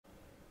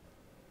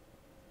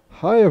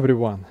Hi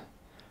everyone!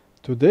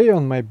 Today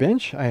on my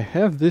bench I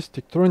have this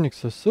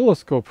Tektronix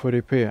oscilloscope for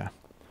repair.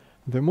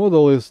 The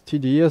model is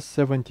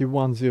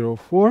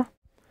TDS7104,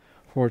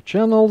 4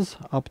 channels,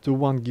 up to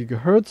 1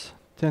 GHz,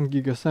 10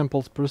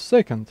 gigasamples per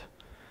second.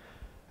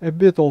 A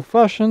bit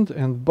old-fashioned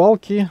and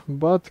bulky,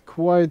 but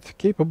quite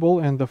capable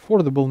and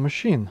affordable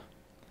machine.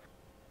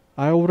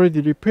 I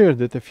already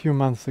repaired it a few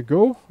months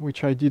ago,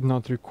 which I did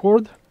not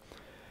record,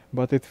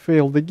 but it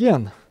failed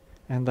again,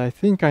 and I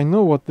think I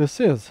know what this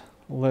is.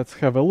 Let's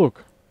have a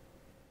look.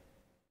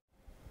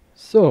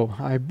 So,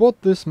 I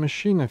bought this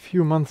machine a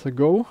few months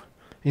ago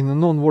in a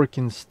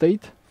non-working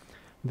state.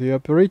 The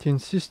operating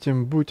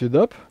system booted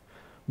up,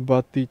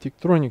 but the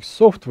Tektronix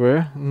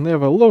software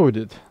never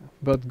loaded,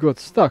 but got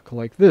stuck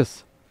like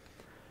this.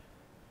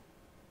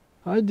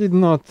 I did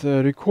not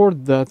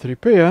record that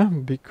repair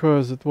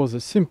because it was a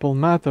simple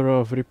matter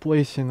of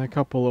replacing a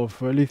couple of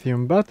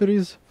lithium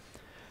batteries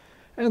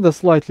and a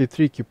slightly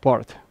tricky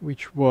part,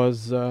 which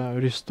was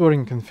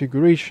restoring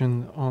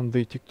configuration on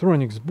the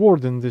Tektronix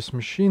board in this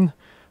machine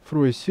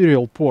through a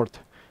serial port,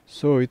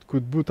 so it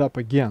could boot up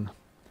again.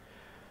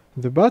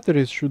 The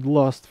batteries should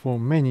last for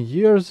many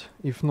years,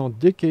 if not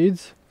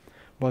decades,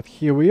 but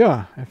here we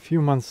are, a few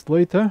months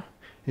later,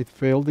 it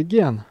failed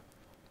again.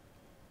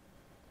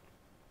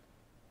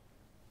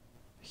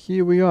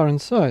 Here we are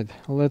inside,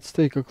 let's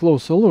take a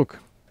closer look.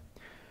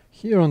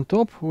 Here on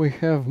top we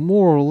have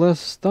more or less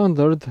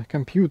standard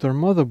computer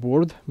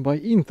motherboard by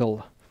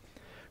Intel.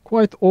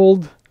 Quite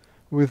old,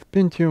 with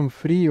Pentium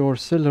 3 or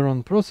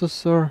Celeron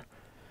processor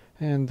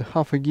and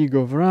half a gig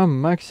of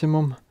RAM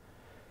maximum,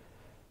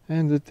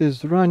 and it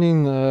is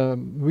running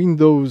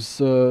Windows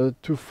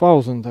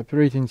 2000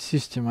 operating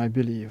system, I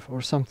believe,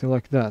 or something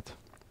like that.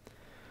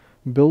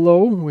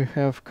 Below we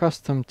have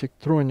custom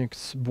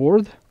Tektronix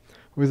board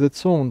with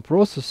its own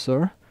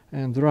processor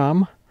and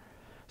RAM,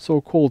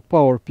 so-called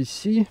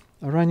PowerPC,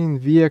 running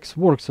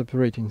VxWorks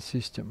operating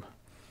system.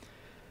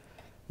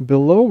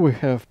 Below we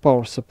have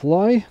power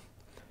supply,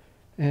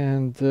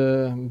 and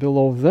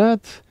below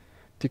that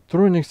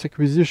Tektronix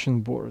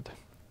acquisition board.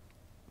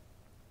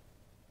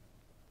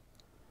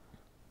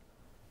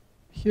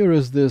 Here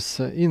is this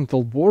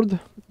Intel board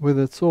with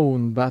its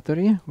own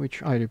battery,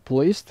 which I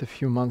replaced a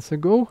few months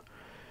ago,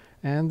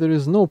 and there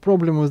is no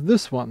problem with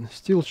this one,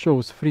 still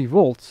shows 3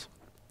 volts.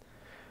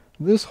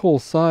 This whole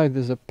side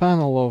is a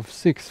panel of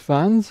 6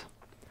 fans.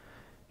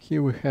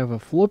 Here we have a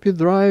floppy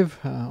drive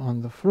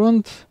on the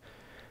front,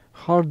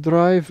 hard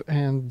drive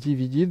and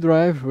DVD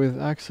drive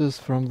with access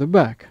from the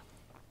back.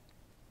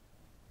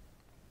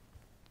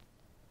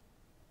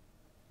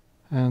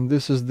 And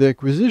this is the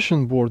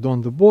acquisition board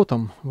on the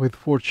bottom with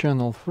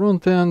 4-channel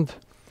front end,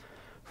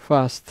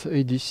 fast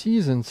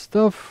ADCs and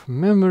stuff,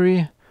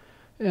 memory,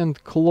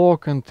 and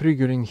clock and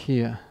triggering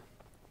here.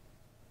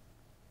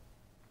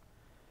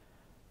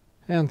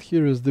 And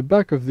here is the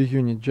back of the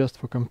unit just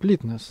for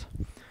completeness.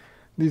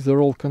 These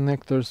are all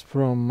connectors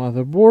from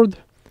motherboard,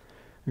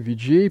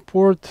 VGA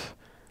port,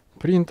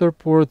 printer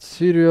port,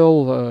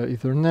 serial,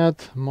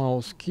 Ethernet,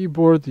 mouse,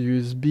 keyboard,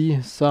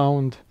 USB,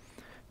 sound,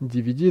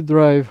 DVD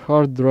drive,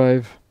 hard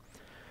drive,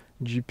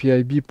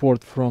 GPIB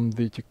port from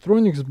the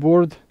Tektronix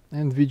board,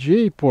 and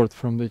VGA port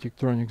from the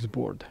Tektronix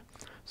board.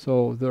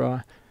 So there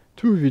are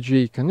 2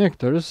 VGA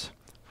connectors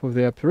for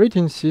the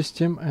operating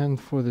system and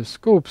for the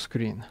scope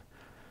screen.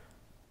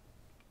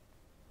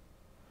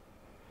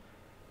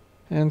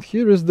 And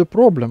here is the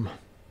problem.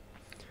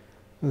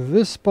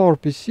 This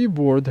PowerPC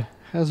board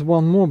has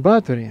one more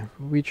battery,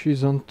 which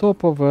is on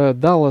top of a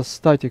Dallas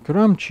static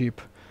RAM chip,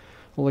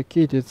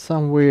 located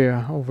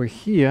somewhere over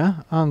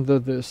here under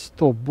this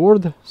top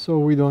board, so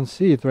we don't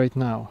see it right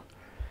now.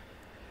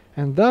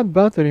 And that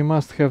battery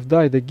must have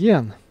died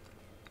again.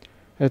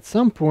 At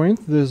some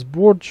point this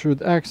board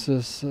should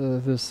access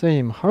the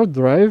same hard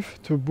drive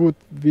to boot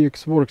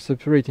VxWorks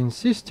operating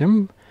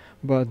system,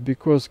 but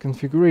because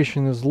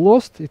configuration is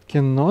lost it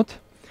cannot,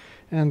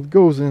 and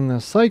goes in a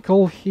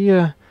cycle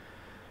here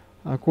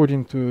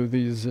according to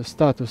these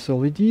status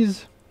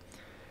LEDs,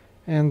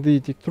 and the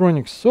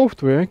Tektronix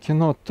software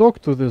cannot talk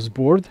to this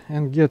board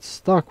and gets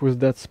stuck with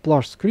that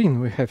splash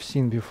screen we have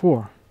seen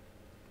before.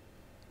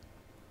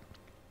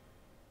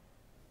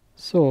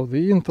 So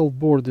the Intel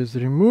board is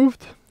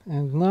removed,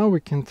 and now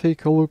we can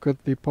take a look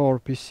at the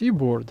PowerPC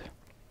board.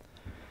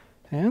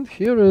 And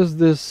here is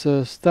this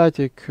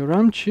static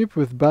RAM chip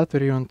with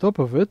battery on top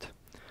of it.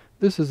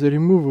 This is a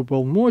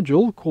removable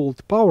module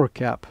called Power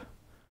Cap.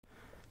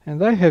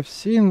 And I have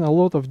seen a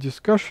lot of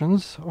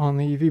discussions on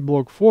the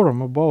EVblog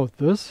forum about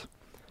this.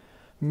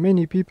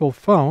 Many people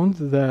found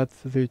that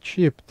the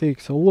chip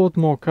takes a lot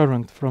more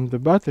current from the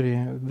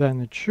battery than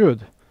it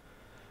should.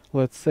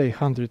 Let's say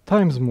 100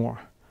 times more.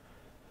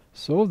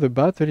 So the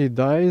battery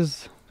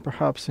dies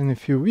perhaps in a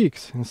few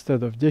weeks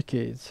instead of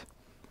decades.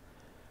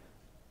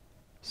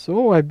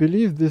 So I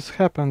believe this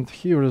happened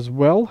here as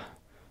well.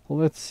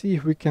 Let's see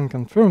if we can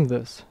confirm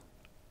this.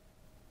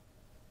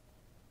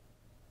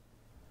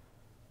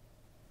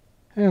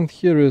 And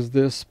here is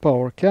this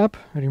power cap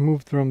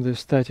removed from the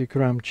static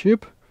RAM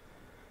chip.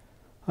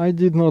 I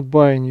did not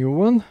buy a new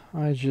one,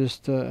 I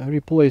just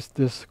replaced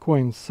this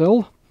coin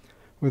cell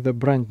with a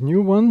brand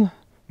new one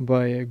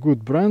by a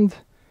good brand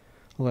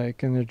like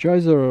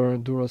Energizer or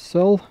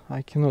Duracell,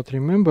 I cannot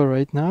remember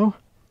right now.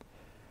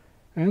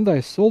 And I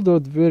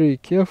soldered very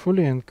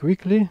carefully and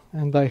quickly,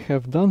 and I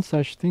have done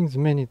such things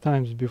many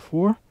times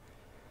before,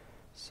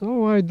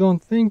 so I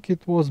don't think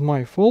it was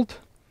my fault.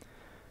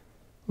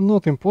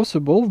 Not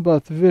impossible,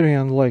 but very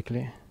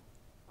unlikely.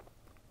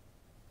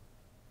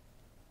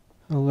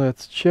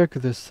 Let's check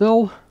the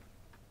cell.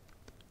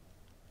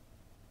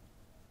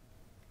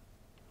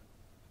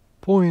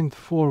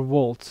 0.4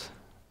 volts.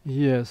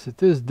 Yes,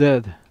 it is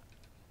dead.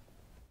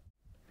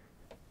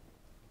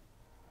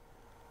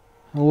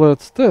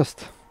 Let's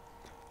test.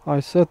 I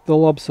set the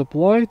lab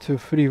supply to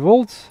 3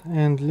 volts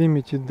and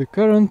limited the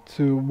current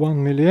to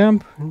 1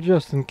 milliamp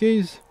just in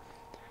case.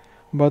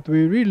 But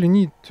we really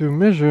need to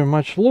measure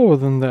much lower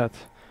than that,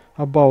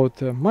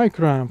 about a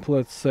microamp,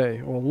 let's say,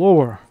 or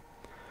lower.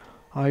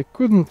 I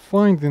couldn't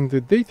find in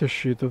the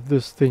datasheet of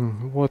this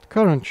thing what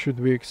current should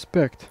we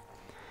expect.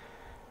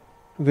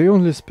 They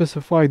only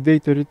specify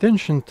data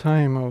retention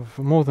time of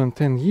more than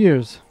 10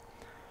 years.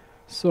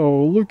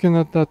 So looking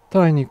at that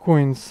tiny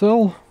coin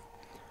cell,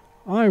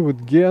 I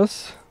would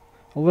guess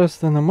less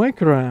than a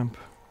microamp,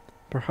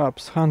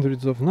 perhaps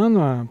hundreds of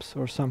nanoamps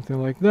or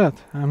something like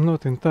that. I'm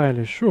not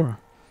entirely sure.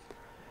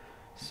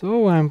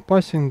 So I'm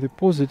passing the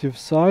positive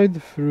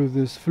side through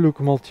this fluke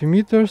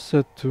multimeter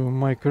set to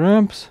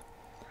microamps.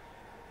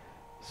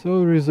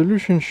 So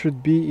resolution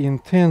should be in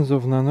tens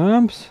of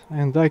nanoamps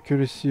and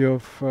accuracy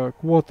of a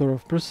quarter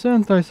of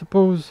percent, I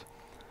suppose.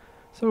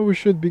 So we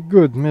should be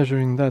good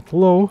measuring that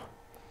low.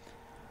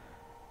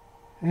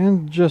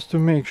 And just to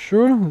make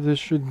sure, this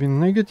should be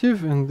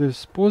negative and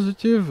this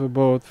positive,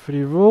 about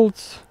 3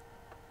 volts.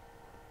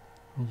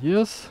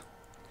 Yes.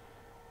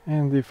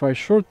 And if I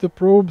short the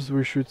probes,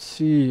 we should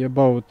see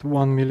about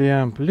 1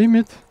 milliamp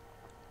limit.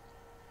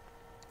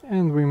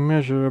 And we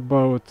measure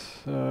about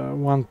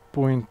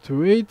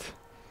 1.28.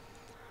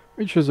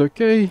 Which is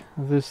okay.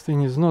 This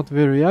thing is not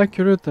very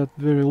accurate at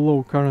very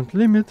low current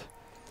limit.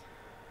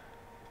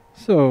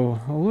 So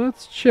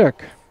let's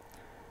check.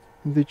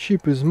 The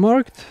chip is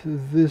marked.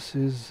 This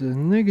is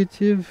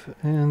negative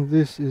and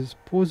this is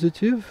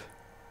positive.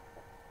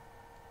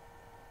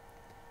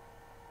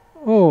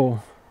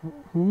 Oh,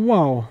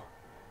 wow.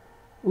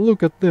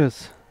 Look at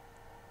this.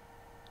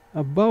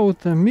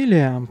 About a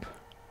milliamp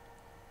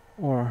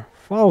or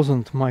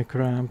 1000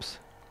 microamps.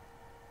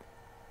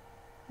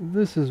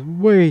 This is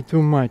way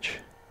too much.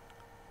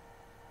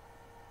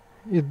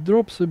 It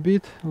drops a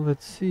bit.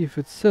 Let's see if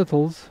it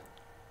settles.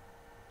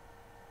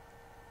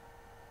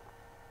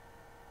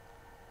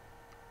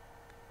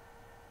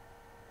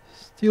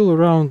 Still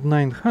around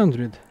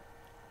 900.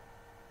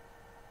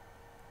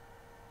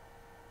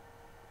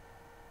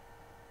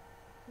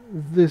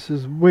 This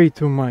is way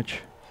too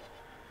much.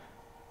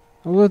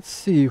 Let's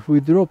see if we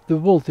drop the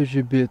voltage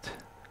a bit.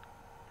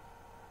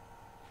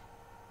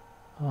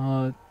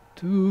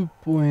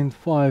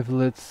 2.5,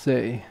 let's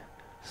say.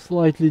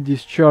 Slightly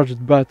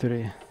discharged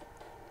battery.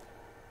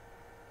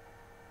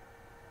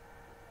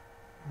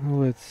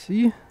 Let's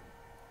see.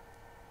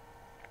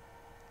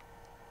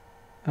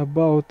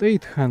 About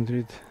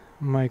 800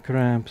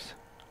 microamps.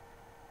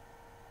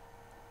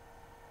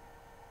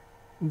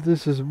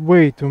 This is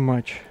way too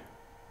much.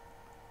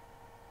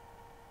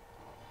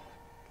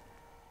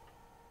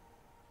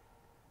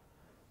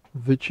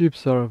 The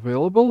chips are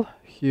available.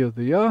 Here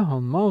they are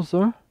on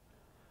Mouser.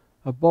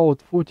 About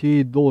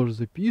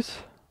 $48 a piece,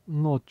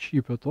 not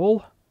cheap at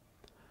all.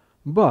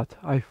 But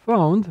I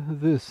found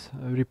this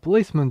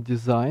replacement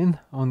design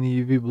on the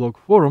EV blog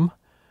forum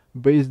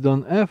based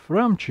on a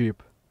FRAM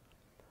chip.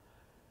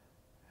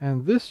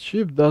 And this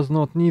chip does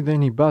not need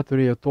any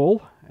battery at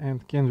all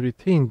and can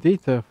retain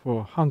data for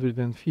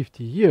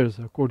 150 years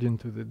according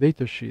to the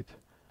datasheet.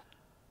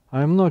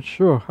 I am not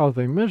sure how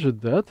they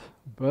measured that,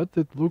 but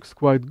it looks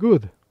quite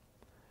good.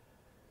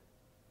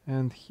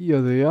 And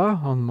here they are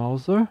on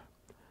Mouser.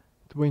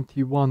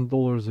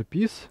 $21 a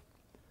piece.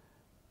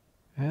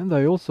 And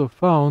I also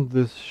found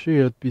this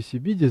shared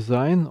PCB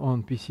design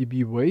on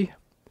PCBWay,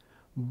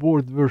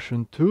 board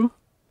version 2.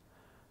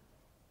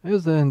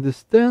 As I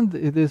understand,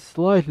 it is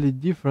slightly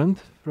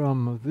different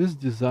from this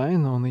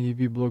design on the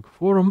EV blog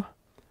forum.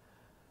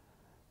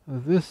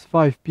 This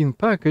 5-pin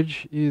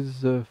package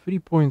is a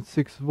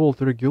 3.6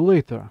 volt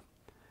regulator.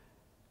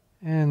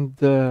 And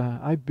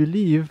I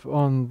believe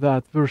on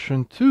that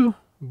version 2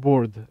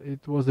 board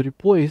it was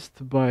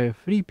replaced by a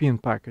 3-pin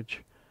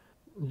package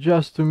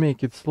just to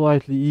make it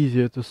slightly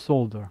easier to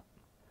solder.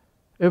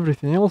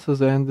 Everything else,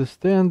 as I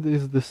understand,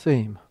 is the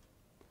same.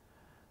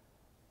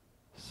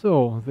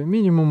 So the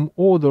minimum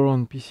order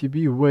on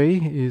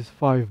PCBWay is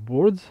 5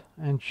 boards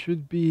and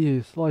should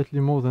be slightly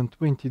more than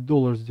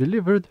 $20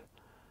 delivered,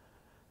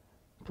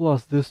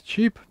 plus this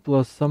chip,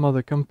 plus some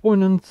other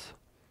components.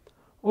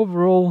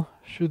 Overall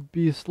should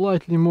be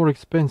slightly more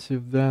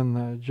expensive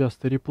than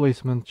just a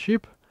replacement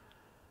chip.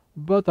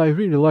 But I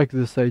really like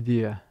this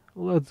idea.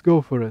 Let's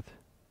go for it.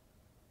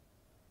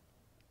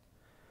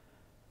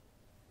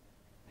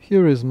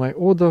 Here is my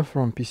order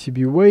from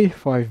PCBWay,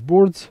 5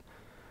 boards,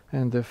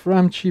 and a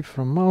FRAM chip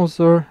from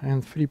Mouser,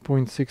 and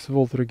 3.6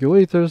 volt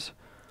regulators.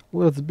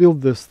 Let's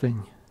build this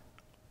thing.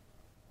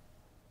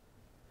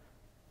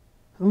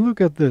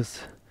 Look at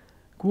this.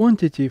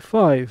 Quantity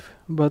 5,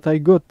 but I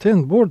got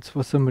 10 boards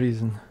for some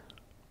reason.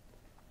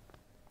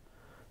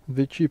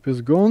 The chip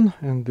is gone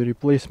and the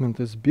replacement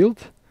is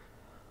built.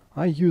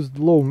 I used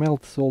low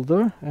melt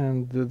solder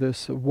and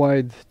this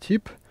wide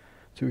tip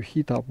to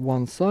heat up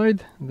one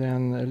side,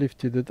 then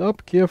lifted it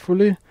up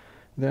carefully,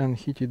 then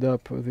heated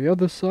up the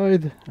other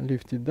side,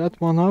 lifted that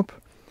one up,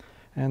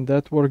 and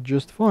that worked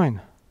just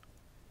fine.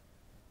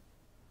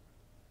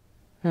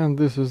 And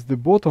this is the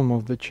bottom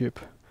of the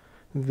chip.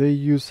 They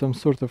use some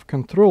sort of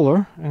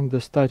controller and the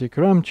static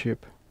RAM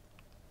chip.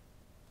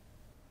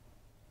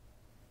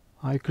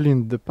 I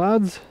cleaned the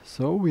pads,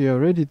 so we are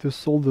ready to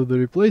solder the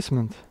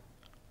replacement.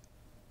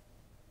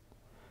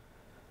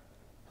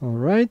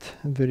 Alright,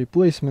 the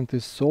replacement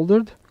is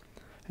soldered,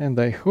 and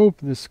I hope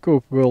the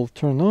scope will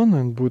turn on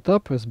and boot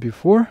up as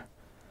before.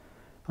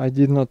 I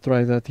did not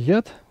try that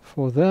yet.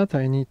 For that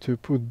I need to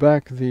put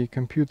back the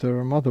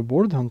computer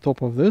motherboard on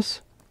top of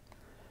this.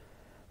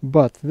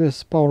 But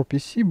this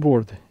PowerPC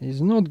board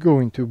is not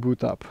going to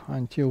boot up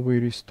until we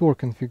restore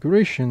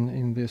configuration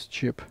in this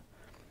chip.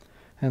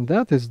 And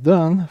that is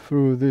done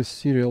through this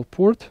serial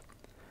port.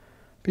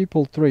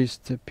 People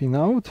traced a pin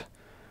out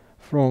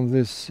from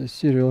this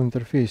serial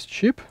interface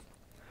chip,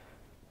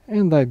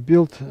 and I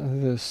built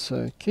this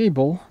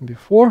cable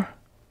before,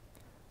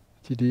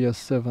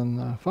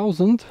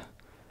 TDS7000.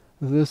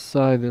 This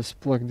side is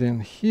plugged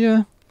in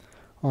here.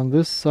 On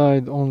this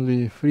side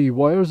only 3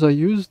 wires are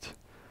used: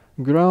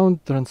 ground,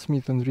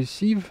 transmit and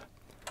receive.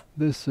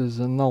 This is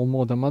a null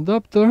modem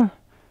adapter,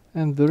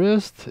 and the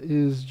rest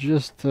is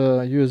just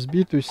a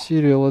USB to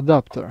serial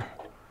adapter.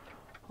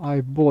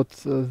 I bought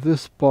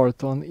this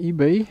part on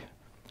eBay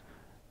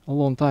a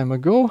long time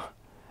ago,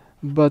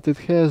 but it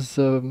has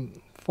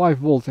 5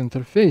 volt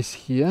interface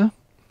here,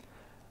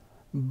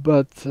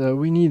 but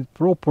we need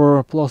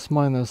proper plus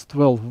minus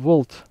 12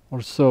 volt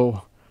or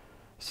so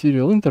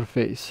serial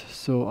interface,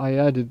 so I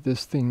added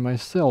this thing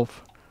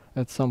myself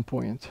at some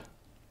point.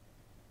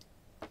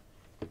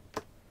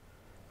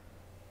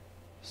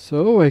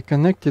 So I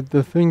connected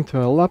the thing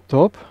to a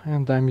laptop,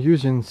 and I'm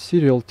using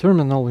serial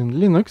terminal in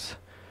Linux,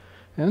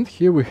 and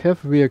here we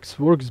have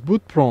VxWorks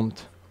boot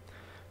prompt.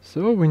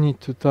 So we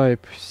need to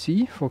type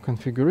C for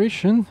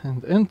configuration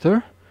and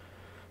enter,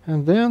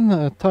 and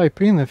then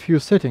type in a few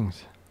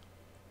settings.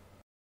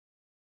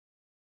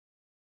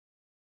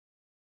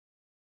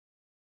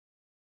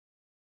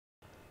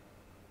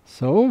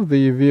 So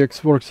the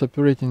VxWorks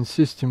operating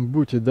system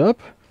booted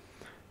up,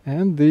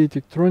 and the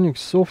Tektronix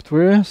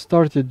software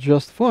started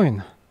just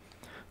fine.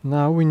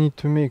 Now we need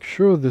to make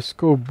sure the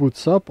scope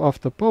boots up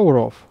after power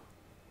off.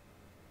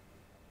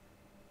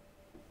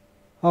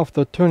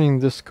 After turning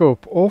the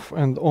scope off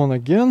and on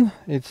again,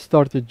 it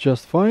started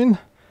just fine,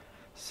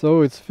 so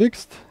it's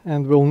fixed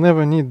and we'll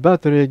never need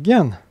battery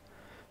again.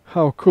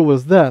 How cool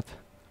is that?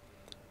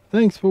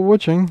 Thanks for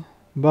watching,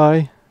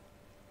 bye.